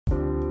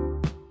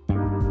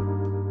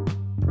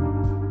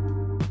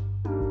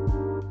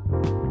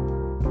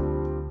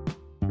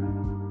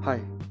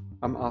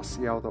I'm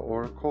Asiel the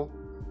Oracle,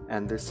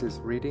 and this is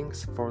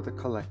Readings for the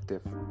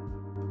Collective.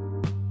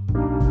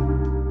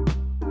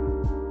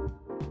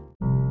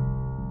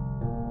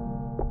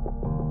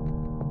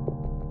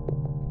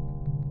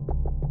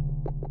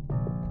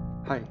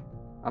 Hi,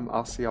 I'm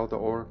Asiel the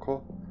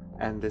Oracle,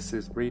 and this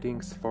is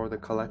Readings for the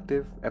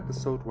Collective,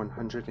 episode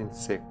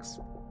 106.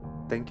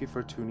 Thank you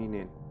for tuning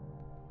in.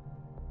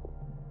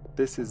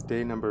 This is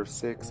day number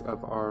 6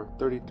 of our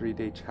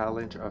 33-day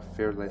challenge of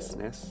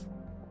fearlessness.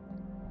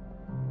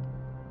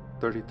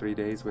 33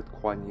 days with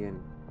Kuan Yin.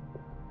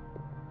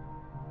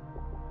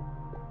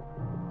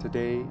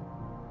 Today,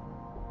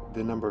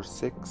 the number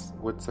 6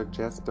 would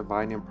suggest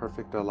divine and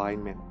perfect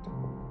alignment.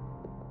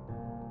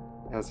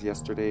 As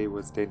yesterday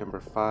was day number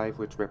 5,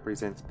 which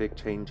represents big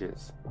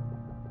changes.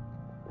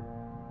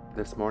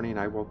 This morning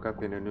I woke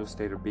up in a new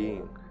state of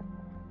being.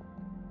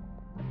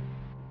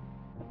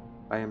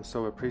 I am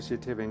so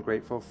appreciative and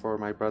grateful for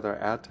my brother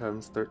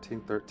Atoms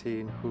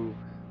 1313, who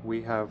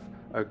we have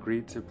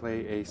agreed to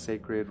play a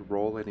sacred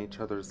role in each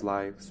other's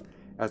lives,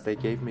 as they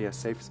gave me a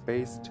safe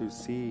space to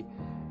see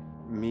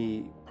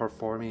me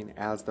performing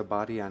as the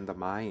body and the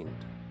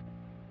mind.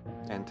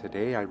 And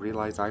today I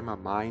realize I'm a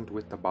mind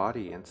with the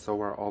body, and so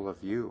are all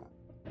of you.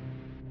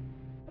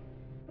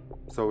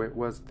 So it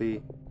was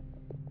the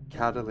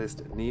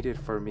catalyst needed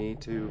for me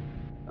to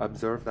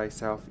observe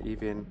thyself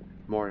even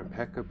more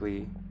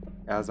impeccably.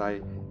 As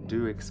I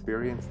do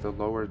experience the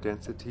lower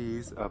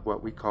densities of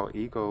what we call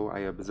ego, I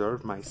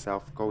observe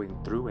myself going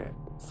through it.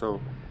 So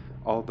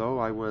although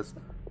I was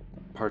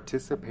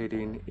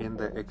participating in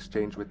the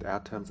exchange with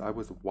Atoms, I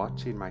was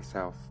watching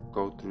myself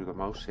go through the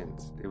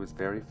motions. It was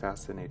very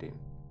fascinating.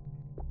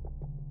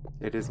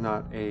 It is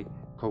not a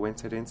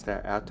coincidence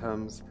that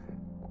Atoms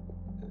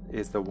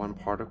is the one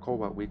particle,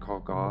 what we call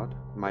God.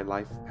 My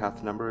life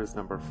path number is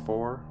number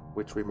 4,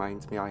 which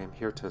reminds me I am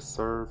here to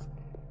serve.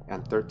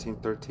 And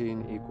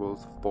 1313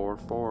 equals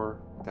 4,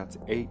 that's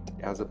 8,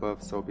 as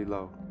above, so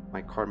below.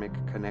 My karmic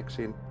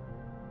connection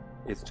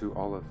is to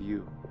all of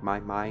you. My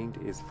mind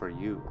is for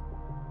you.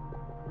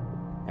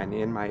 And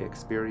in my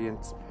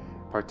experience,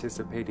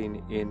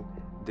 participating in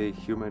the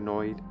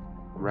humanoid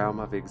realm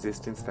of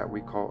existence that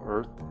we call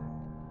Earth,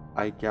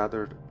 I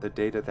gathered the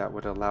data that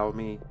would allow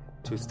me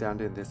to stand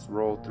in this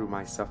role through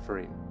my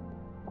suffering.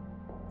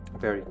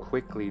 Very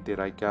quickly did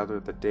I gather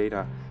the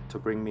data to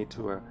bring me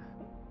to a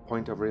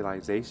point of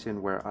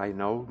realization where I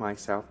know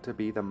myself to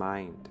be the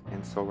mind,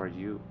 and so are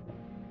you.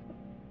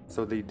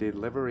 So the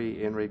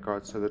delivery in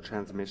regards to the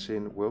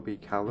transmission will be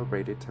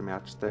calibrated to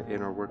match the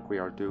inner work we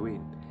are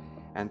doing.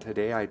 And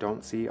today I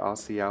don't see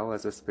Asiel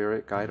as a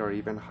spirit guide or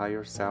even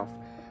higher self.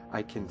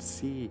 I can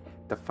see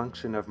the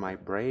function of my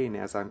brain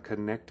as I'm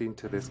connecting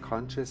to this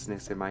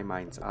consciousness in my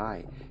mind's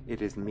eye.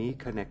 It is me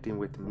connecting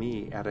with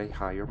me at a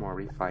higher, more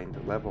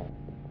refined level.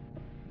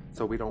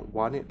 So we don't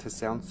want it to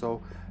sound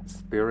so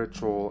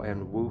spiritual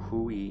and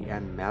woo-hooey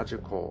and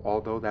magical,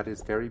 although that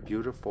is very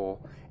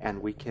beautiful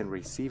and we can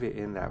receive it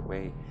in that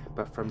way.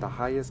 But from the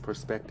highest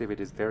perspective, it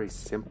is very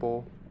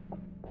simple.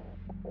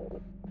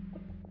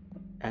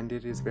 And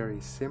it is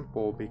very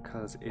simple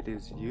because it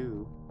is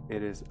you,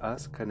 it is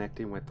us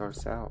connecting with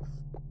ourselves.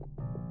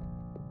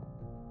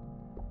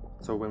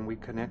 So when we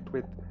connect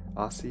with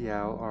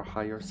Asiel, our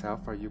higher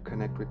self, or you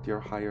connect with your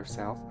higher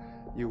self,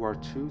 you are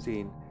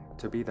choosing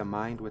to be the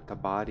mind with the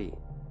body,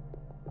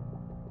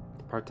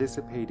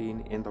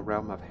 participating in the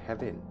realm of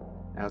heaven.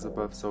 As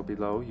above, so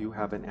below. You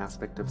have an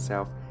aspect of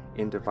self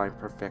in divine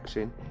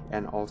perfection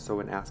and also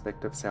an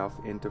aspect of self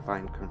in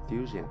divine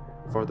confusion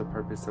for the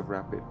purpose of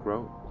rapid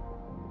growth.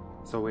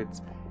 So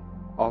it's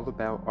all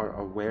about our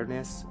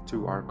awareness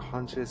to our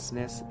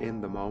consciousness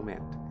in the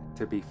moment,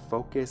 to be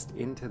focused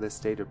into the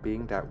state of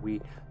being that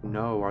we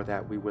know or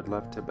that we would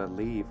love to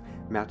believe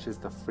matches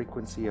the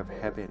frequency of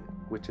heaven,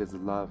 which is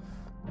love.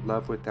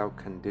 Love without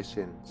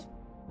conditions.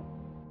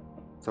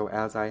 So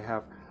as I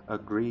have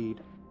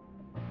agreed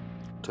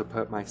to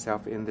put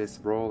myself in this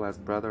role as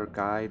brother,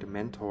 guide,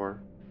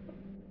 mentor,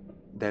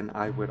 then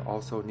I would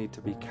also need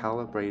to be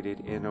calibrated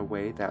in a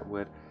way that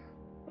would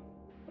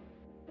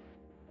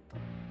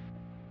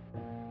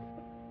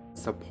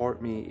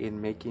support me in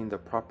making the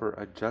proper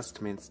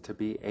adjustments to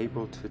be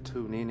able to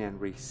tune in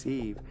and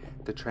receive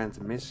the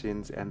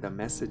transmissions and the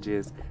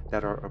messages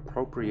that are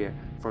appropriate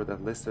for the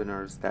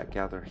listeners that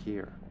gather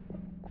here.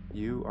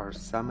 You are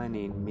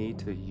summoning me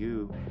to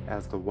you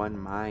as the one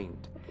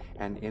mind,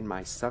 and in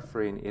my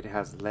suffering it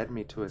has led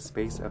me to a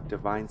space of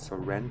divine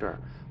surrender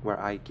where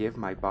I give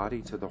my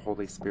body to the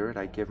Holy Spirit,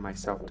 I give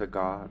myself to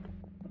God.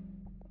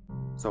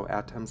 So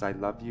Atoms, I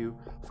love you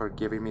for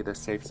giving me the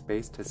safe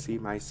space to see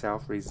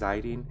myself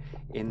residing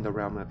in the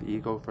realm of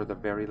ego for the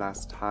very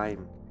last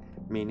time,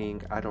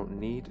 meaning I don't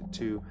need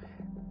to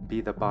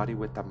be the body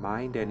with the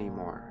mind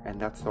anymore,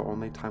 and that's the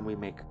only time we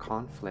make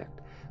conflict.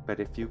 But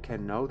if you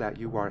can know that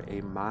you are a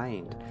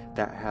mind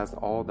that has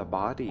all the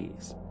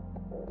bodies,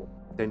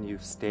 then you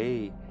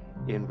stay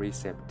in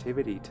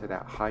receptivity to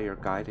that higher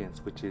guidance,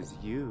 which is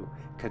you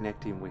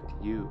connecting with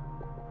you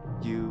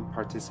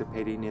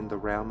participating in the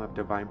realm of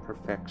divine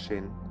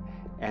perfection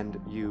and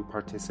you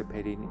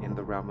participating in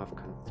the realm of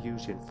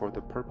confusion for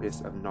the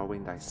purpose of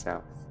knowing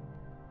thyself.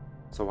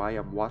 So I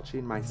am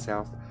watching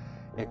myself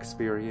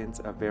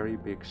experience a very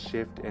big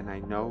shift, and I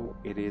know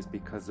it is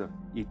because of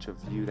each of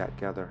you that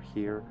gather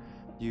here.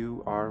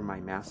 You are my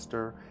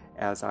master,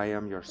 as I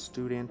am your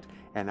student,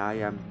 and I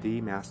am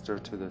the master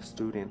to the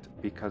student,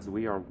 because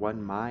we are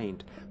one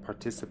mind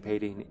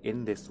participating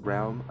in this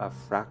realm of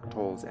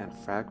fractals and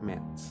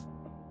fragments.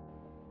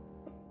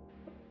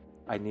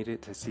 I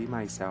needed to see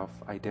myself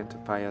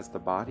identify as the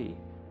body,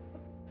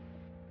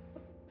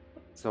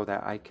 so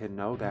that I can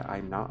know that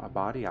I'm not a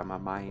body, I'm a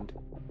mind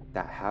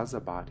that has a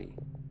body.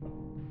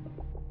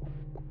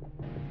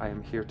 I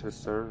am here to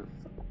serve.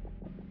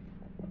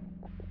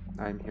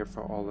 I am here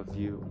for all of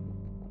you,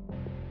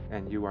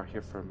 and you are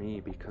here for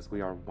me, because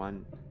we are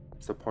one,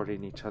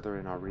 supporting each other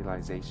in our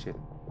realization.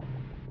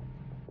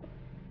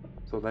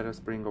 So let us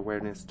bring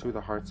awareness to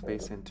the heart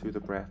space and to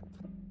the breath.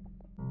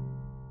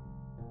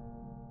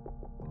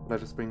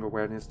 Let us bring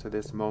awareness to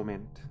this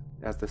moment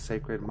as the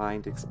sacred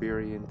mind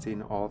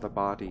experiencing all the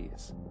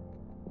bodies.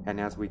 And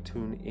as we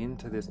tune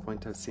into this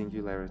point of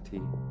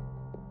singularity,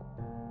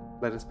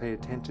 let us pay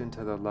attention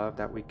to the love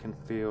that we can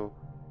feel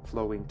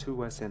flowing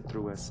to us and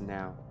through us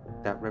now,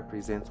 that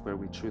represents where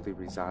we truly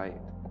reside.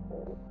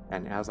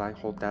 And as I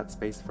hold that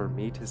space for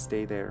me to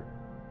stay there,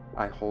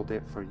 I hold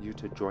it for you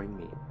to join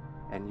me,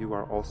 and you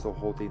are also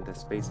holding the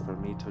space for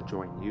me to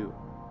join you.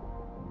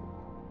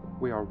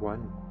 We are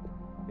one.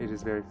 It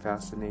is very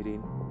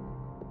fascinating.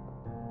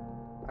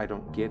 I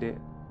don't get it,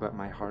 but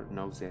my heart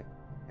knows it,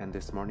 and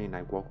this morning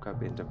I woke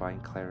up in divine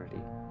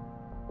clarity.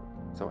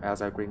 So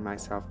as I bring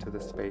myself to the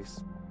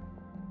space,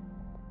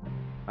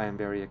 I am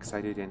very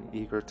excited and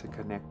eager to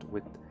connect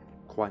with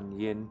Kuan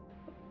Yin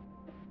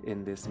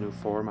in this new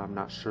form. I'm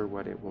not sure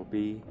what it will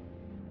be,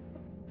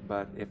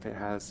 but if it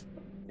has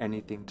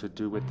anything to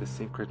do with the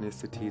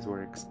synchronicities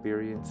we're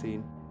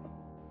experiencing,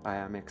 I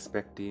am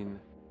expecting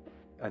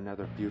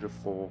another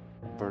beautiful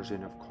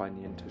version of Kuan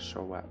Yin to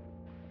show up.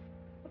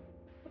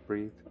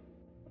 Breathe.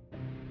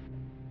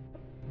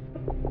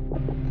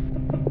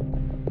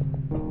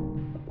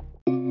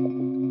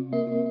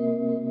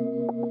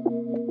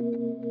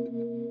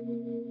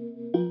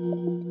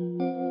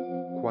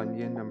 Kuan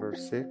Yin number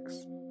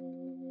 6,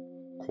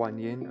 Kuan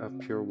Yin of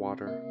pure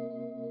water.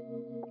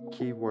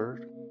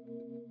 Keyword,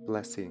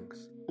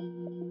 blessings.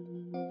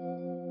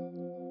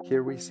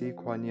 Here we see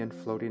Kuan Yin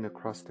floating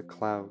across the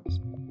clouds,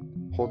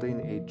 holding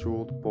a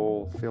jeweled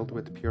bowl filled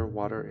with pure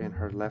water in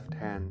her left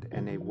hand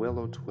and a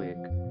willow twig,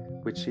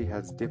 which she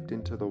has dipped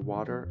into the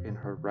water in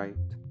her right.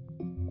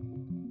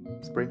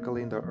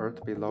 Sprinkling the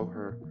earth below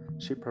her,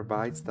 she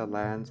provides the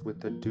lands with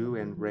the dew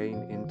and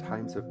rain in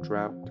times of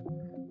drought,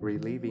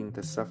 relieving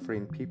the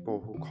suffering people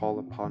who call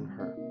upon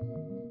her.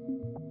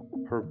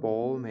 Her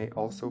bowl may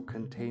also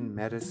contain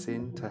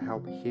medicine to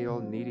help heal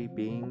needy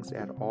beings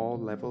at all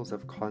levels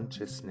of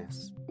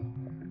consciousness.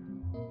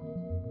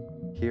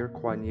 Here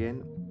Kuan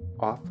Yin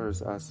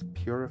offers us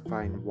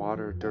purifying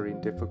water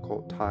during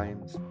difficult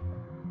times.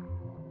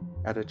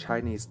 At a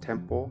Chinese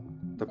temple,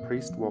 the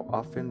priest will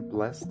often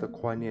bless the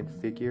Kuan Yin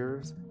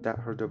figures that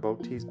her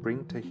devotees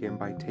bring to him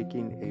by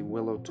taking a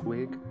willow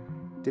twig,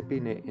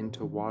 dipping it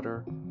into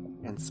water,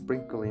 and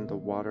sprinkling the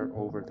water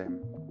over them.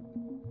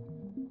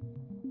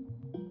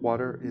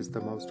 Water is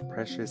the most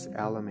precious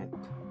element,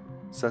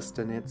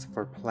 sustenance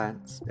for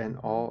plants and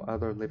all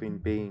other living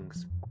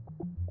beings.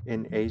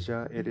 In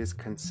Asia, it is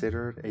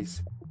considered a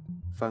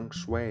feng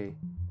shui,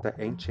 the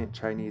ancient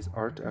Chinese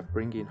art of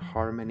bringing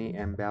harmony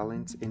and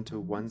balance into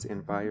one's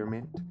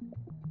environment,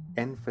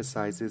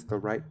 emphasizes the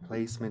right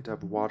placement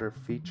of water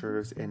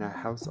features in a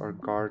house or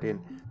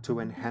garden to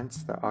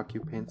enhance the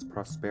occupant's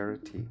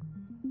prosperity.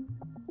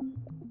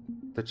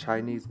 The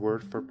Chinese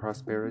word for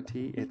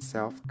prosperity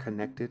itself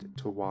connected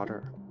to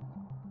water.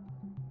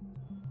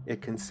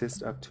 It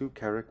consists of two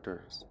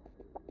characters.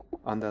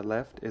 On the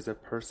left is a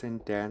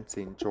person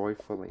dancing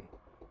joyfully,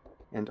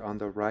 and on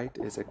the right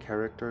is a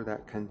character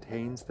that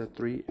contains the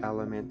three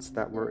elements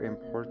that were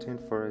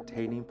important for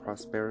attaining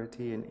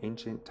prosperity in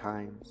ancient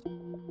times: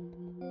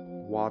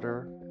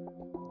 water,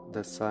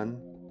 the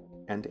sun,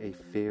 and a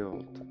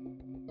field.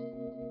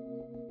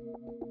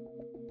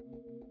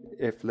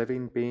 If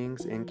living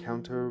beings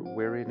encounter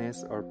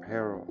weariness or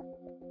peril,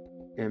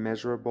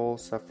 immeasurable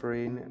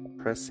suffering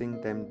pressing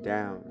them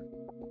down,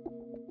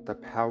 the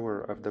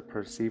power of the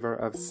perceiver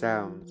of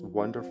sound's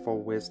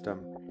wonderful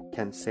wisdom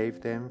can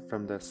save them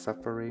from the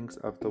sufferings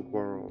of the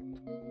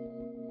world.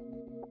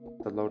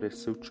 The Lotus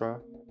Sutra,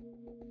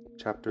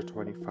 Chapter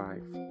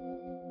 25.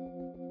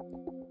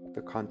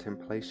 The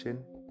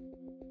Contemplation.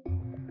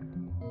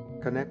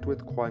 Connect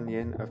with Kuan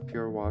Yin of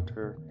pure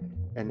water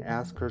and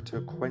ask her to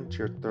quench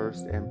your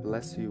thirst and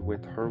bless you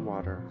with her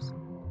waters.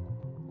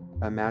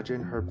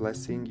 Imagine her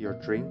blessing your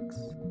drinks,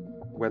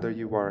 whether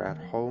you are at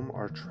home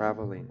or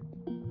traveling,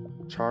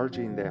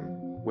 charging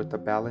them with the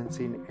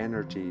balancing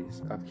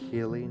energies of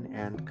healing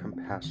and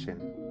compassion.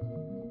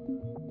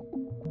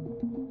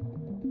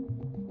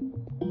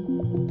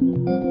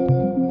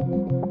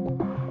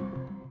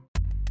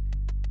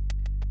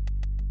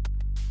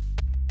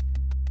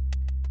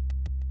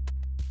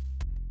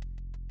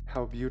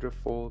 how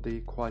beautiful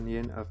the Kuan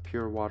Yin of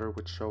pure water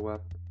would show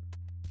up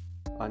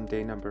on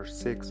day number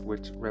 6,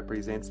 which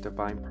represents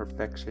divine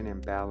perfection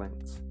and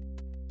balance.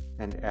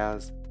 And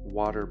as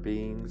water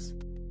beings,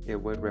 it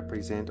would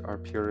represent our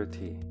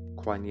purity,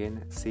 Kuan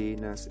Yin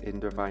seeing us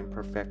in divine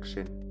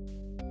perfection.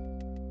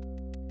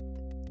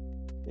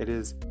 It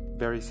is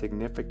very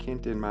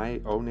significant in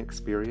my own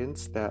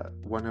experience that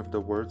one of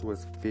the words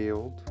was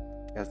filled,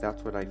 as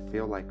that's what I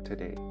feel like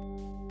today.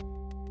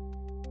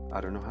 I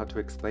don't know how to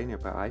explain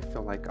it, but I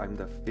feel like I'm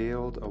the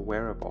field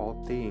aware of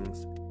all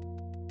things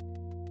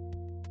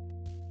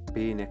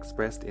being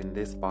expressed in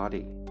this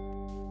body.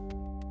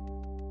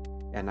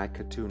 And I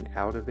could tune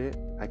out of it.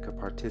 I could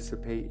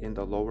participate in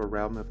the lower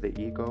realm of the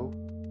ego,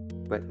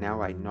 but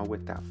now I know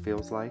what that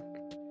feels like.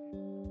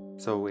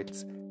 So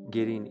it's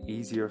getting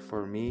easier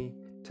for me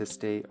to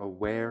stay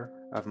aware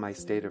of my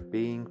state of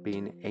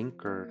being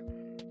anchored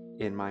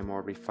in my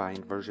more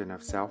refined version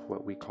of self,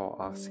 what we call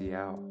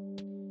Asiel.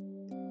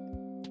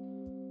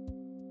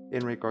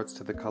 In regards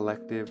to the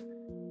collective,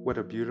 what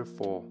a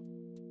beautiful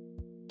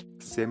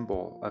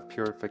symbol of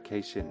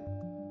purification.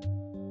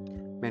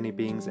 Many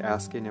beings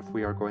asking if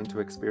we are going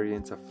to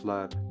experience a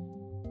flood,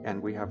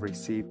 and we have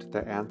received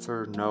the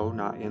answer, no,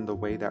 not in the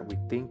way that we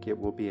think. It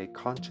will be a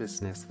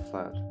consciousness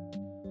flood.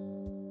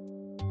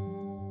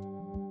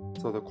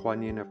 So the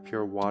Kuan Yin of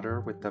pure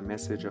water with the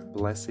message of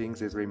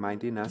blessings is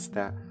reminding us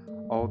that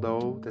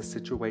although the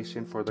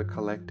situation for the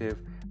collective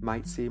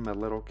might seem a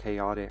little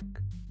chaotic,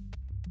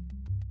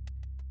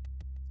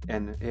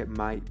 and it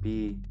might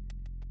be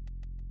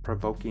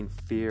provoking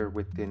fear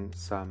within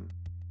some,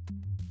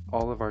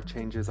 all of our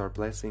changes are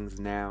blessings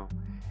now,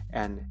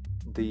 and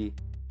the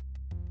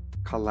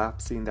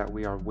collapsing that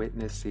we are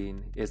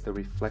witnessing is the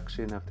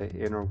reflection of the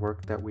inner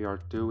work that we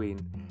are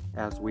doing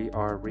as we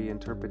are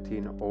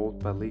reinterpreting old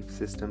belief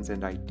systems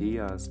and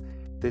ideas.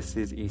 This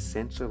is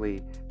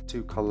essentially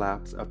to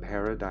collapse a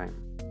paradigm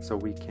so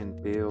we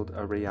can build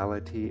a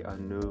reality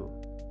anew.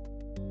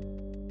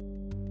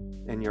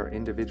 In your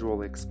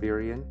individual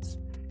experience,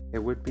 it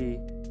would be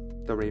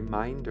the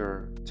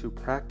reminder to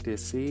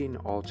practice seeing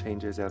all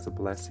changes as a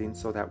blessing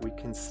so that we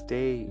can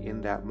stay in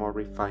that more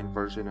refined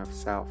version of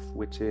self,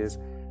 which is,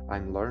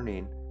 I'm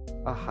learning,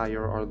 a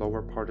higher or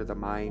lower part of the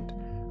mind.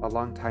 A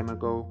long time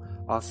ago,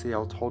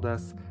 Asiel told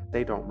us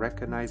they don't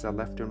recognize a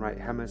left and right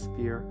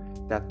hemisphere,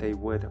 that they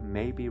would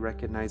maybe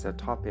recognize a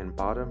top and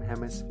bottom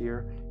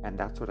hemisphere, and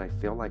that's what I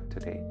feel like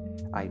today.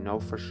 I know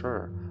for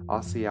sure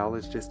Asiel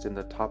is just in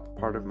the top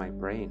part of my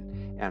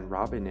brain, and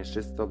Robin is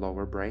just the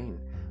lower brain.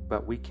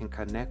 But we can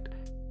connect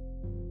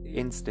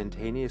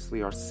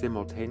instantaneously or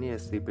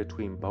simultaneously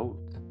between both.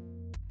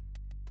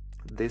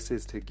 This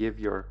is to give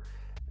your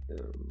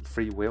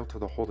free will to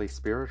the Holy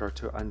Spirit, or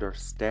to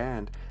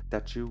understand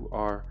that you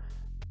are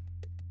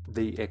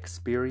the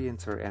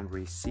experiencer and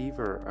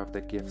receiver of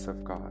the gifts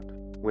of God.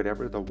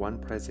 Whatever the one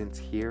presence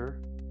here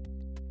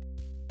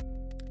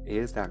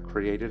is that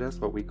created us,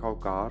 what we call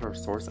God or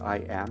Source, I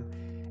am,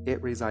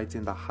 it resides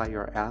in the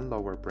higher and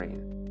lower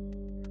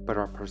brain. But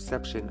our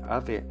perception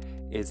of it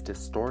is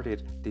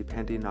distorted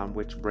depending on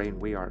which brain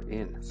we are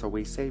in. So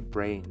we say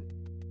brain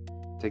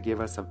to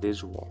give us a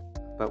visual,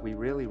 but we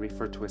really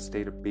refer to a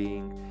state of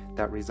being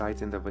that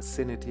resides in the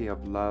vicinity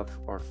of love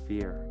or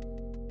fear.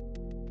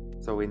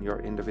 So in your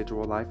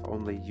individual life,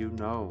 only you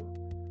know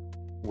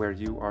where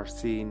you are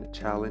seeing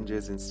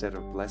challenges instead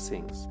of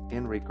blessings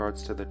in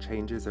regards to the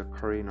changes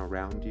occurring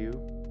around you.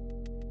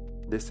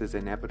 This is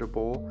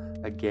inevitable.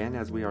 Again,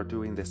 as we are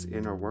doing this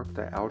inner work,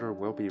 the outer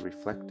will be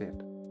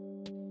reflected.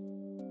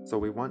 So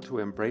we want to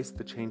embrace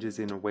the changes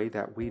in a way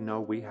that we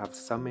know we have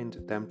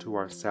summoned them to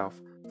ourselves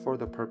for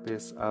the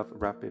purpose of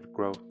rapid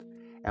growth.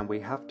 And we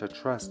have to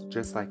trust,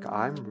 just like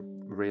I'm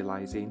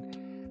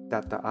realizing,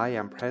 that the I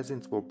Am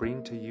presence will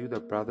bring to you the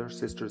brothers,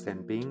 sisters,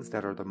 and beings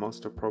that are the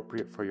most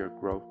appropriate for your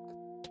growth.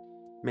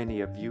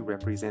 Many of you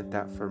represent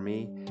that for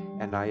me,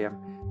 and I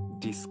am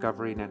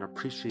discovering and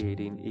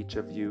appreciating each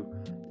of you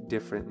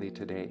differently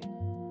today.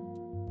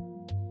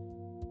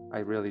 I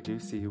really do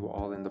see you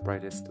all in the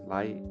brightest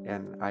light,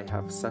 and I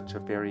have such a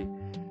very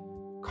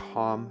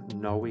calm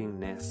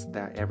knowingness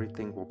that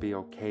everything will be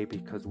okay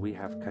because we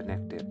have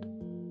connected.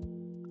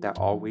 That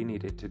all we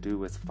needed to do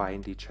was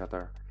find each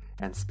other,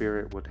 and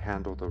Spirit would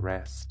handle the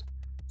rest.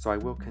 So I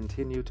will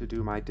continue to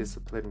do my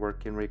discipline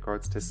work in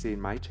regards to seeing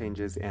my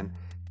changes and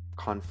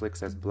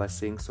conflicts as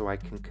blessings, so I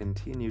can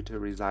continue to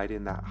reside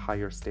in that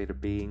higher state of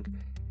being,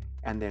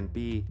 and then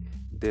be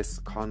this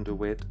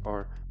conduit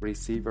or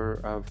receiver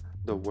of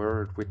the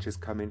word which is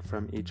coming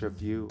from each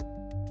of you.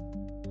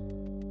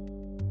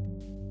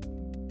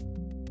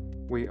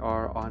 We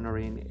are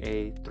honoring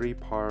a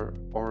 3-part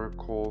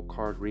oracle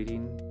card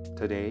reading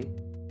today.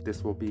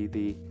 This will be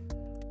the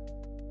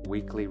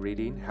weekly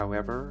reading.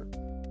 However,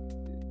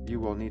 you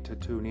will need to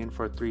tune in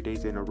for 3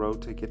 days in a row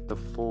to get the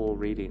full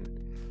reading,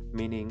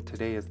 meaning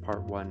today is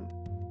part 1.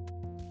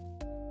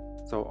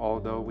 So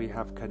although we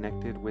have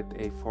connected with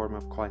a form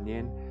of Kuan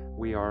Yin,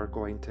 we are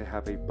going to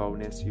have a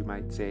bonus, you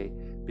might say,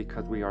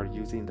 because we are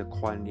using the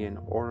Kuan Yin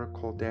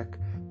Oracle deck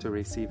to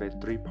receive a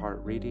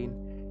 3-part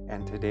reading.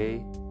 And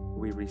today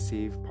we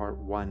receive part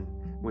 1,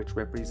 which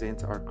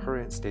represents our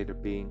current state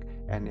of being,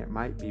 and it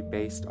might be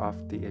based off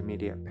the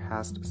immediate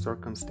past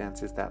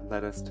circumstances that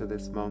led us to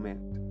this moment.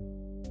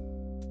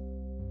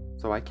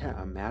 So I can't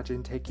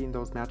imagine taking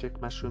those magic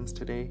mushrooms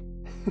today.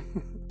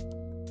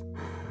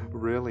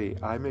 Really,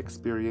 I'm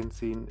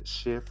experiencing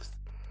shifts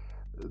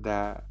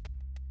that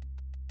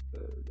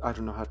I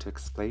don't know how to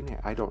explain it.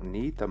 I don't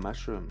need the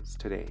mushrooms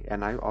today,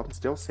 and I'm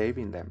still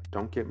saving them.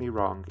 Don't get me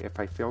wrong. If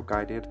I feel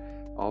guided,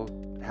 I'll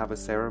have a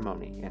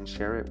ceremony and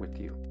share it with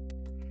you.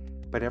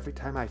 But every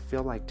time I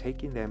feel like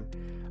taking them,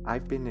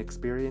 I've been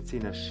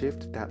experiencing a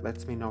shift that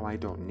lets me know I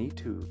don't need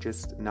to,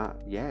 just not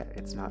yet.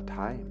 It's not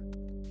time.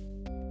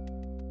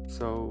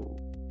 So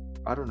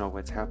I don't know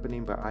what's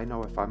happening, but I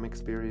know if I'm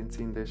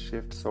experiencing this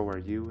shift, so are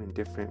you, in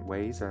different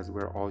ways, as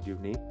we're all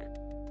unique.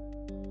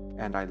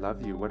 And I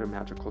love you. What a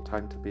magical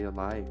time to be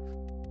alive.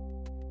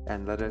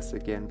 And let us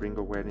again bring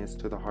awareness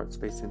to the heart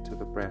space and to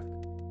the breath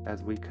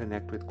as we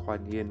connect with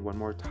Kuan Yin one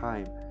more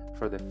time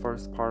for the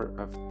first part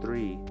of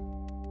 3.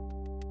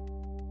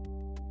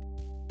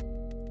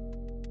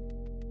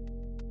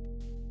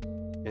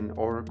 An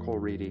oracle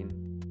reading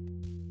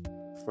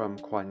from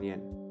Kuan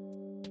Yin.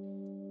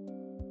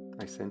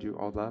 I send you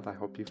all love. I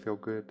hope you feel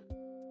good.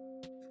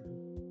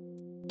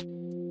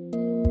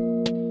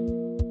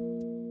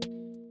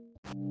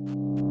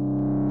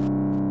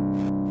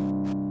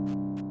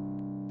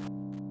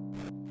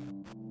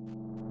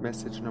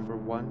 Message number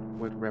 1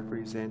 would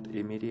represent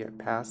immediate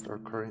past or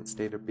current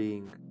state of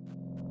being.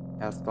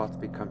 As thoughts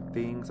become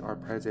things, our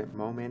present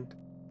moment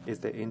is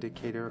the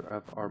indicator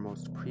of our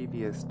most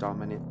previous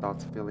dominant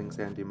thoughts, feelings,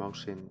 and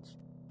emotions.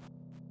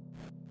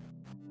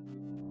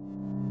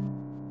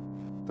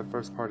 The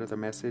first part of the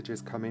message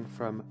is coming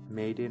from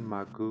Maiden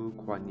Magu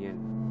Kuan Yin.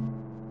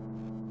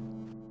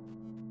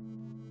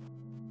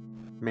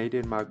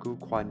 Maiden Magu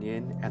Kuan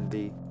Yin and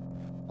the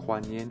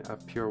Kuan Yin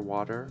of pure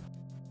water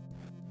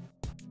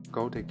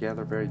go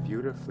together very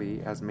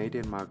beautifully, as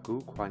Maiden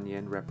Magu Kuan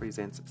Yin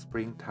represents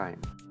springtime.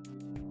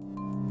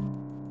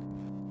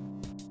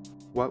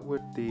 What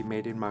would the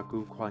Maiden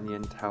Magu Kuan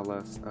Yin tell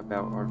us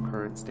about our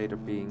current state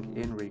of being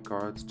in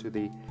regards to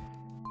the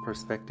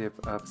perspective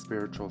of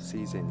spiritual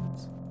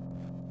seasons?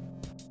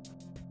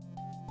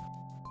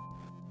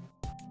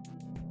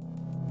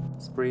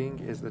 Spring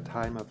is the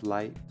time of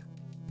light,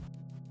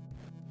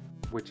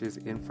 which is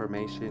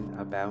information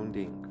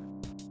abounding,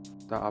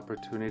 the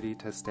opportunity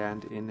to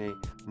stand in a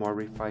more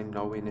refined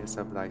knowingness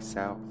of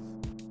thyself.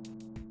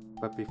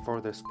 But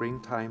before the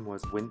springtime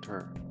was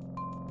winter.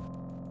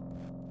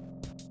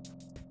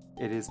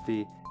 It is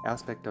the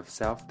aspect of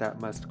self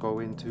that must go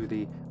into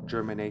the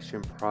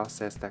germination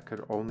process that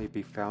could only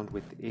be found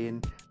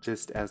within,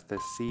 just as the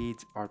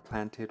seeds are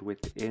planted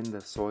within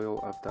the soil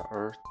of the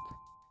earth.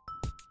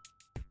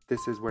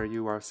 This is where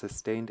you are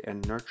sustained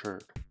and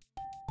nurtured,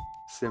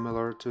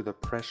 similar to the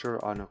pressure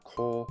on a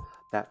coal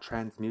that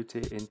transmutes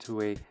it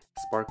into a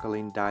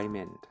sparkling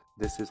diamond.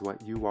 This is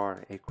what you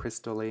are, a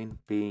crystalline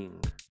being.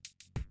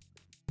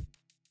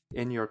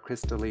 In your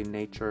crystalline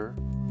nature,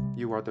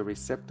 you are the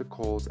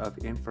receptacles of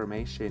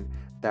information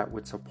that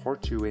would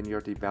support you in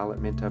your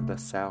development of the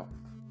self.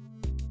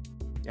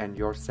 And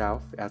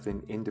yourself, as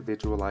an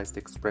individualized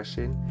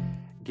expression,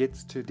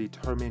 gets to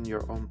determine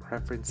your own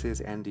preferences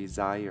and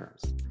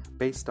desires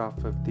based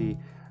off of the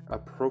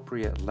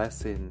appropriate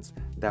lessons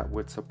that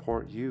would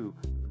support you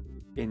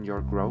in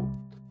your growth.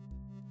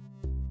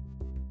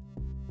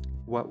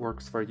 What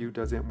works for you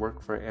doesn't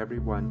work for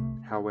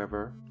everyone,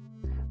 however.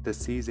 The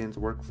seasons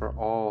work for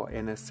all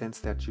in a sense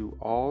that you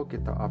all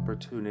get the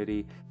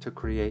opportunity to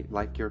create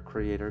like your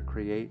Creator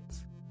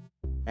creates.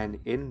 And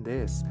in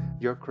this,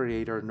 your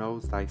Creator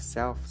knows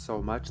thyself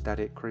so much that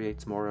it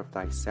creates more of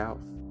thyself.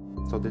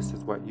 So this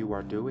is what you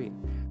are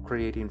doing,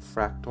 creating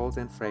fractals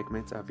and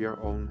fragments of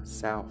your own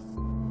self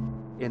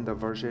in the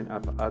version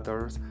of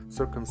others,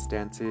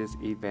 circumstances,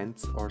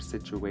 events, or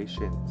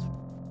situations.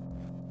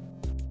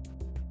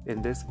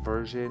 In this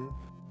version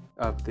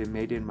of the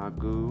Maiden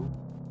Magu,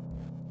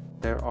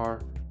 there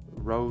are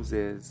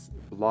roses,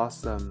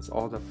 blossoms,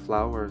 all the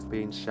flowers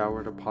being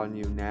showered upon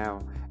you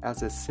now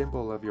as a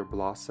symbol of your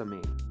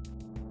blossoming.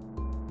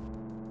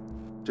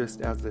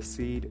 Just as the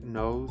seed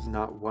knows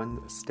not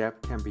one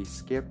step can be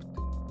skipped,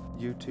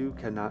 you too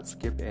cannot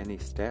skip any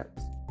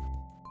steps.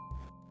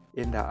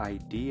 In the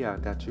idea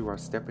that you are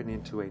stepping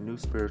into a new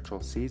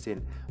spiritual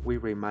season, we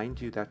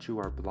remind you that you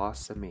are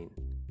blossoming,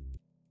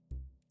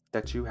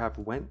 that you have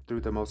went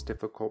through the most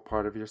difficult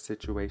part of your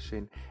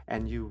situation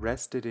and you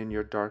rested in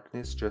your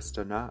darkness just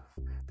enough.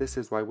 This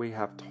is why we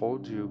have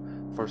told you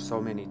for so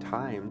many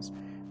times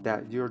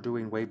that you're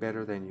doing way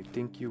better than you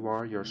think you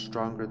are, you're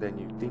stronger than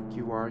you think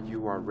you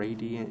are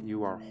radiant,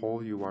 you are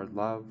whole, you are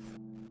love.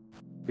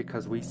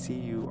 Because we see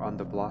you on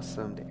the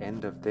blossomed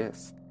end of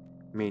this,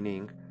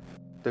 meaning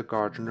the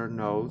gardener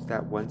knows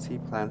that once he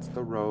plants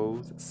the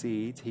rose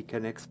seeds, he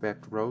can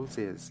expect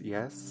roses,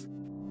 yes?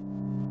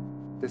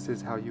 This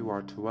is how you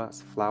are to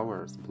us,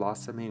 flowers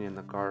blossoming in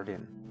the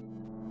garden.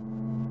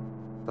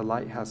 The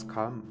light has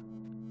come,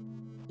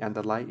 and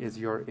the light is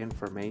your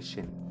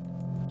information.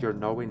 your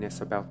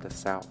knowingness about the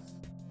self.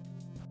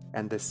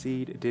 And the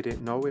seed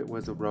didn't know it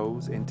was a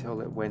rose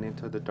until it went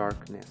into the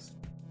darkness.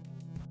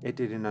 It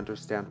didn't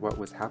understand what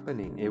was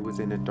happening. It was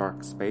in a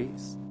dark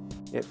space.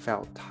 It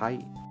felt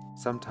tight.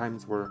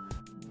 Sometimes were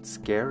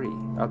scary.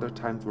 Other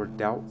times were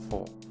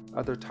doubtful.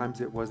 Other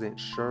times it wasn't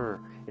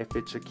sure if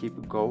it should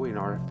keep going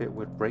or if it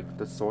would break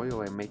the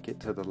soil and make it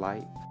to the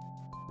light.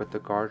 But the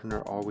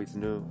gardener always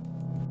knew.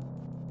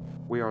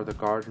 We are the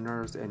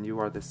gardeners and you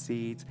are the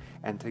seeds,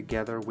 and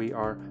together we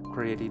are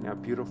creating a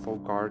beautiful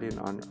garden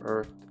on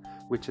earth,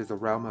 which is a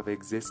realm of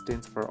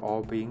existence for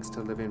all beings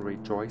to live in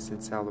rejoice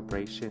and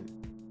celebration.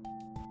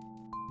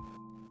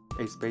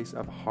 A space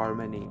of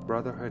harmony,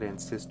 brotherhood and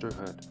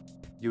sisterhood,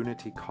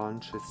 unity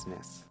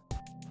consciousness.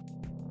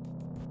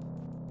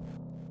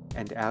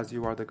 And as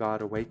you are the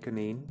God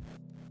awakening,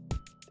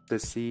 the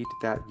seed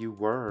that you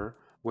were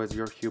was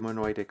your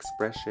humanoid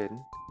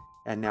expression,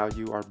 and now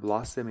you are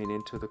blossoming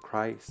into the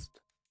Christ.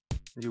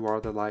 You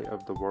are the light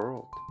of the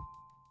world.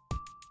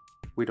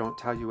 We don't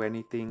tell you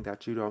anything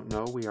that you don't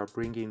know. We are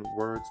bringing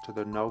words to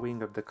the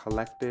knowing of the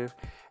collective,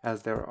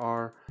 as there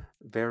are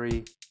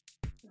very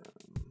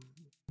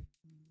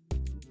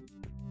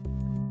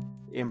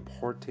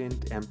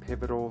important and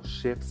pivotal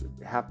shifts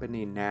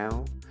happening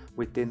now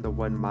within the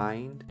one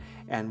mind,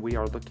 and we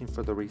are looking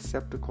for the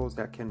receptacles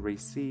that can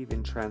receive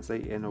and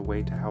translate in a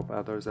way to help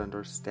others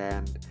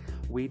understand.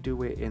 We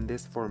do it in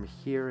this form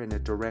here in a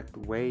direct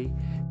way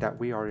that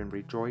we are in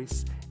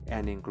rejoice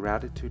and in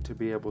gratitude to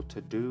be able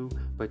to do,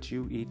 but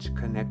you each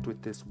connect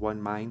with this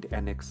one mind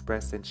and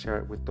express and share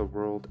it with the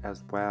world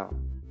as well.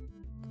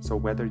 So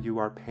whether you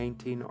are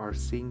painting or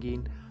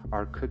singing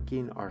or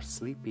cooking or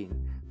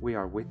sleeping, we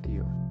are with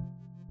you.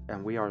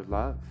 And we are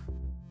love.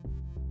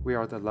 We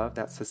are the love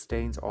that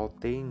sustains all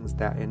things,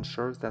 that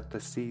ensures that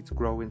the seeds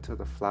grow into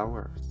the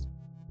flowers.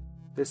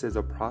 This is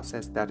a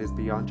process that is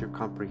beyond your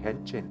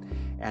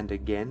comprehension. And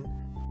again,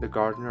 the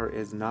gardener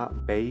is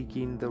not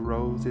begging the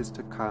roses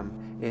to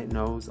come. It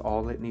knows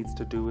all it needs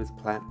to do is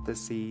plant the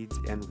seeds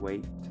and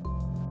wait.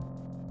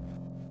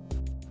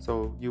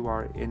 So you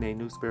are in a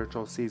new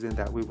spiritual season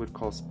that we would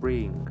call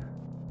spring.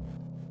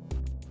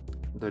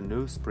 The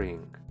new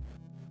spring,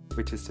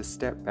 which is to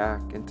step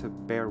back and to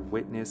bear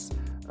witness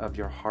of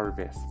your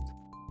harvest,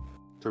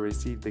 to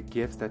receive the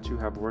gifts that you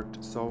have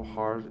worked so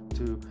hard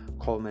to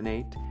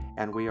culminate,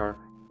 and we are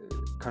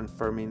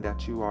confirming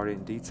that you are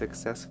indeed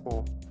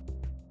successful.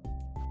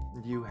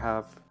 You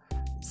have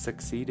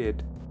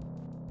succeeded.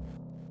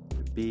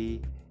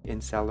 Be in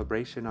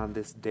celebration on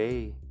this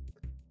day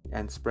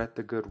and spread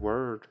the good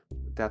word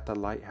that the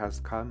light has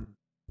come.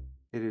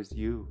 It is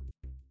you.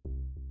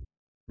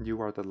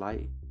 You are the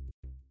light.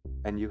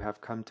 And you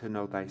have come to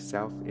know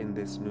thyself in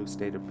this new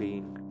state of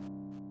being.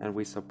 And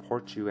we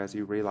support you as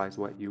you realize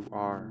what you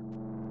are.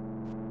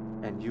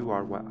 And you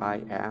are what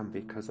I am,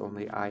 because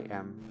only I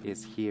am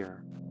is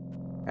here.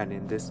 And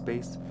in this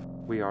space,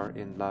 we are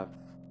in love.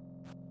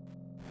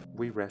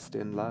 We rest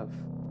in love.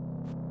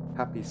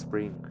 Happy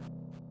spring.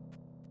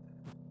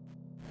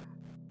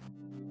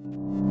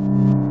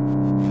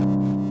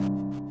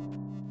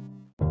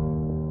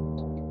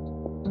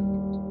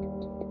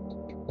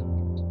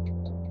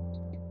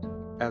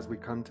 As we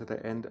come to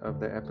the end of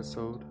the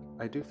episode,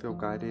 I do feel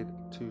guided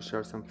to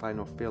share some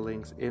final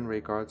feelings in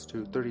regards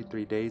to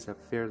 33 days of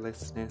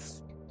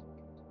fearlessness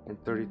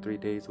and 33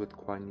 days with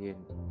Kuan Yin.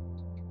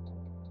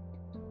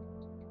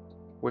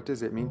 What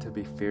does it mean to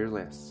be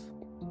fearless?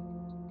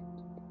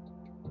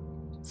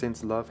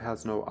 Since love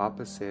has no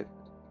opposite,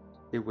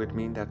 it would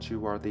mean that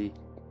you are the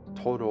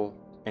total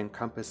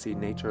encompassing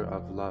nature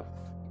of love,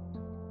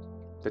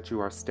 that you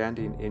are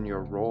standing in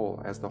your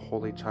role as the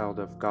holy child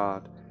of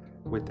God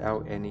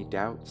without any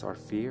doubts or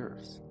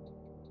fears.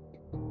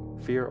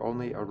 Fear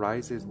only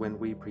arises when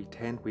we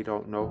pretend we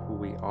don't know who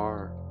we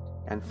are,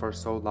 and for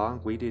so long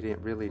we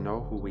didn't really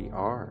know who we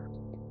are.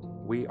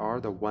 We are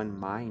the one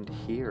mind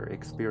here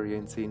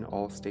experiencing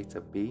all states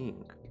of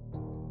being.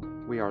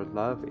 We are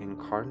love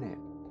incarnate.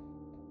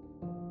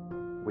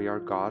 We are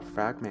God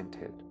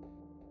fragmented.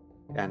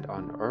 And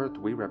on earth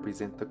we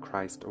represent the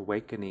Christ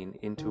awakening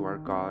into our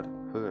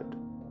Godhood.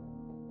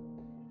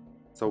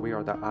 So we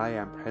are the I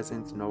am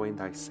presence knowing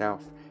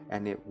thyself,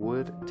 and it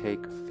would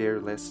take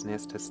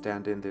fearlessness to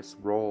stand in this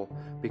role,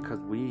 because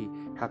we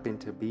happen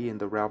to be in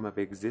the realm of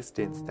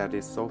existence that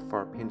is so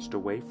far pinched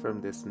away from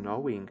this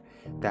knowing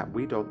that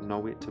we don't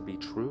know it to be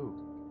true.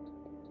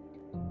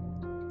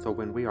 So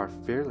when we are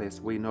fearless,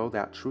 we know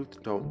that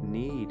truth don't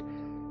need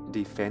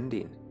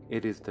defending.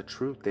 It is the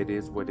truth. It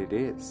is what it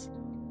is.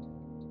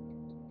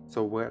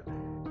 So what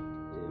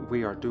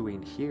we are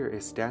doing here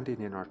is standing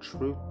in our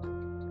truth.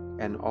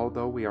 And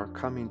although we are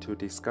coming to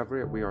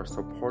discover it, we are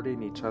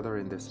supporting each other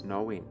in this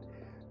knowing,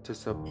 to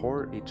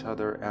support each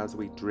other as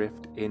we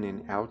drift in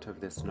and out of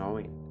this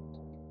knowing.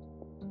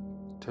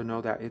 To know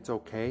that it's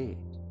okay.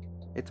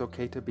 It's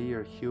okay to be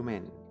your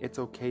human. It's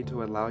okay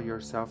to allow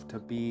yourself to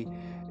be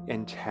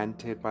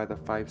enchanted by the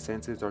five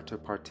senses, or to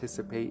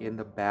participate in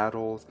the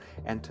battles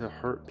and to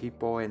hurt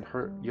people and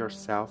hurt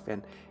yourself.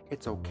 And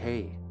it's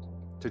okay.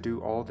 to do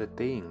all the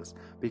things,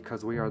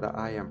 because we are the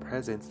I Am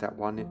Presence that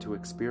wanted to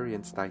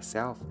experience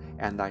thyself,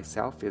 and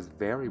thyself is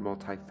very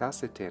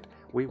multifaceted.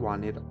 We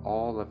wanted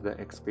all of the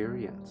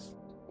experience.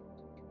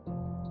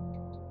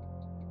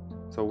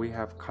 So we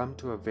have come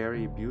to a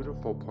very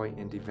beautiful point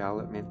in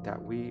development that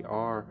we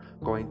are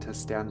going to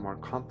stand more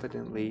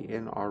confidently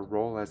in our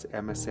role as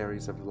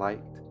emissaries of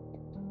light.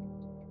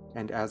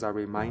 And as I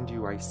remind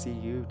you, I see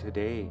you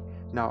today,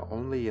 not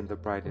only in the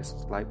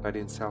brightest light, but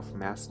in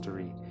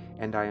self-mastery.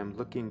 And I am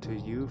looking to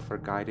you for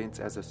guidance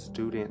as a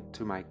student,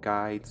 to my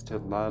guides, to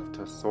love,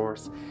 to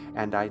source.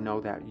 And I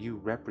know that you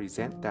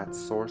represent that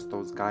source,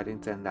 those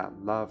guidance, and that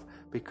love,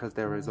 because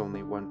there is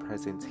only one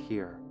presence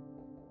here.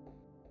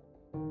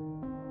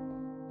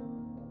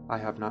 I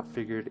have not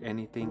figured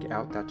anything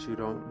out that you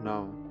don't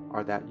know,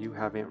 or that you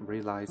haven't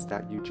realized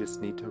that you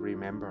just need to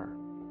remember.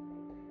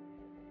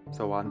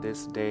 So on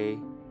this day,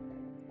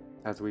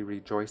 as we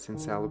rejoice in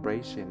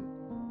celebration,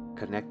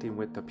 connecting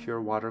with the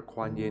pure water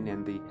Kuan Yin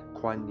and the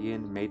Kuan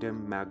Yin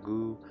Maiden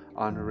Magu,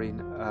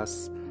 honoring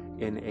us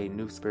in a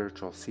new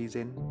spiritual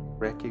season,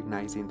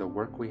 recognizing the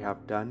work we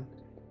have done,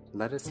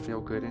 let us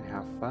feel good and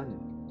have fun.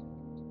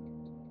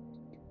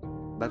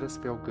 Let us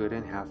feel good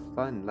and have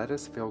fun. Let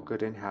us feel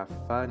good and have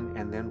fun,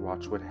 and then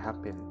watch what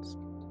happens.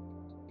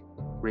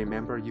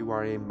 Remember, you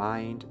are a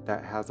mind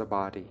that has a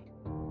body,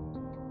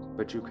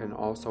 but you can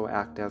also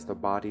act as the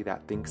body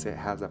that thinks it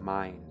has a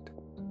mind.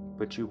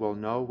 But you will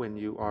know when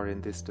you are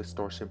in this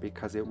distortion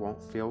because it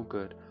won't feel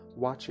good.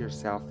 Watch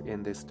yourself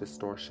in this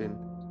distortion.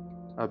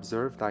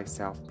 Observe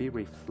thyself. Be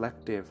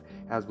reflective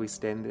as we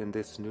stand in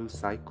this new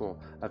cycle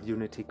of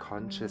unity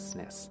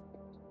consciousness.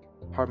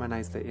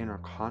 Harmonize the inner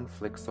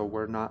conflict so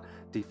we're not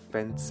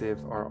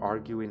defensive or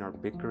arguing or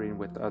bickering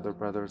with other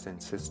brothers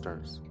and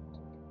sisters.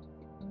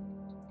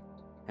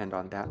 And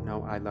on that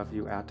note, I love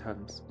you,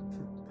 atoms,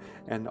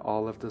 and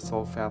all of the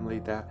soul family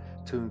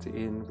that tunes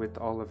in with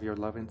all of your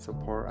love and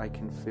support. I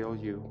can feel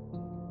you.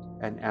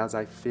 And as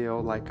I feel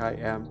like I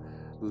am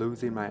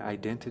losing my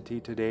identity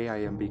today, I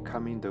am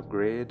becoming the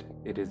grid.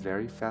 It is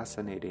very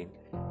fascinating.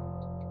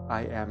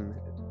 I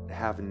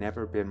have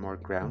never been more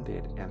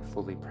grounded and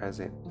fully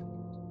present.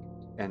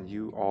 And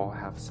you all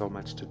have so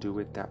much to do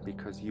with that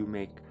because you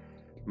make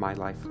my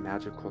life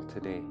magical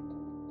today.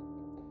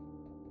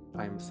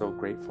 I am so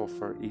grateful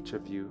for each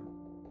of you.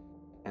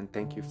 And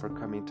thank you for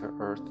coming to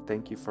Earth.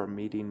 Thank you for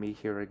meeting me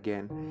here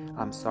again.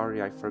 I'm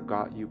sorry I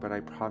forgot you, but I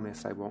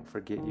promise I won't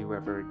forget you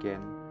ever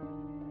again.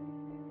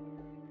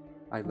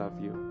 I love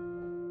you.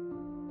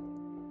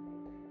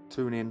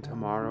 Tune in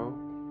tomorrow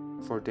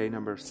for day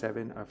number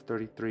 7 of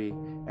 33,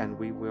 and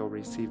we will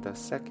receive the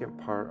second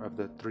part of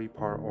the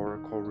 3-part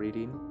oracle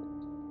reading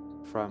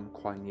from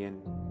Kuan Yin.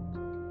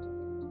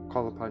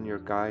 Call upon your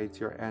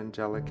guides, your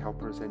angelic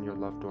helpers, and your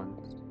loved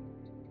ones.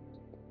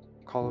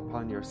 Call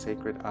upon your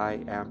sacred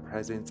I Am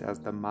Presence as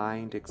the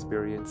mind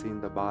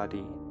experiencing the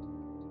body.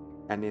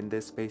 And in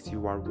this space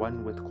you are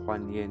one with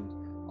Kuan Yin,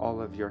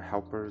 all of your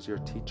helpers, your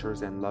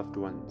teachers, and loved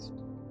ones.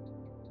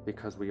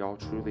 Because we all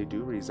truly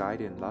do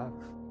reside in love.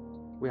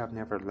 We have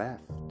never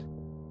left.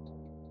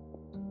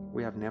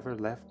 We have never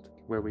left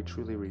where we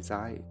truly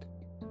reside.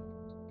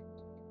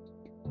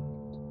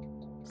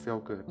 Feel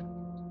good.